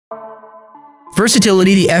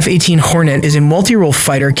Versatility The F-18 Hornet is a multi-role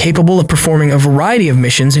fighter capable of performing a variety of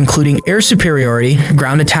missions including air superiority,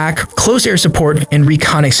 ground attack, close air support, and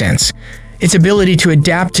reconnaissance. Its ability to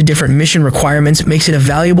adapt to different mission requirements makes it a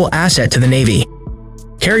valuable asset to the Navy.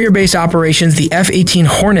 Carrier-based operations. The F-18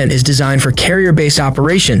 Hornet is designed for carrier-based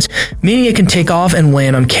operations, meaning it can take off and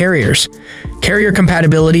land on carriers. Carrier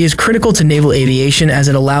compatibility is critical to naval aviation as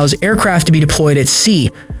it allows aircraft to be deployed at sea,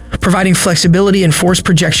 providing flexibility and force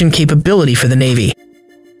projection capability for the Navy.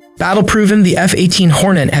 Battle-proven. The F-18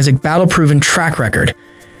 Hornet has a battle-proven track record.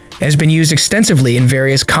 It has been used extensively in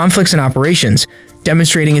various conflicts and operations,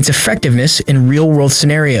 demonstrating its effectiveness in real-world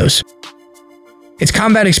scenarios. Its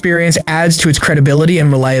combat experience adds to its credibility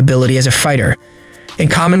and reliability as a fighter. In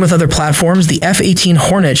common with other platforms, the F-18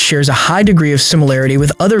 Hornet shares a high degree of similarity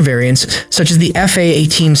with other variants such as the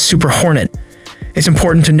A-18 Super Hornet. It's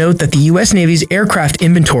important to note that the U.S. Navy's aircraft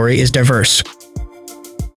inventory is diverse.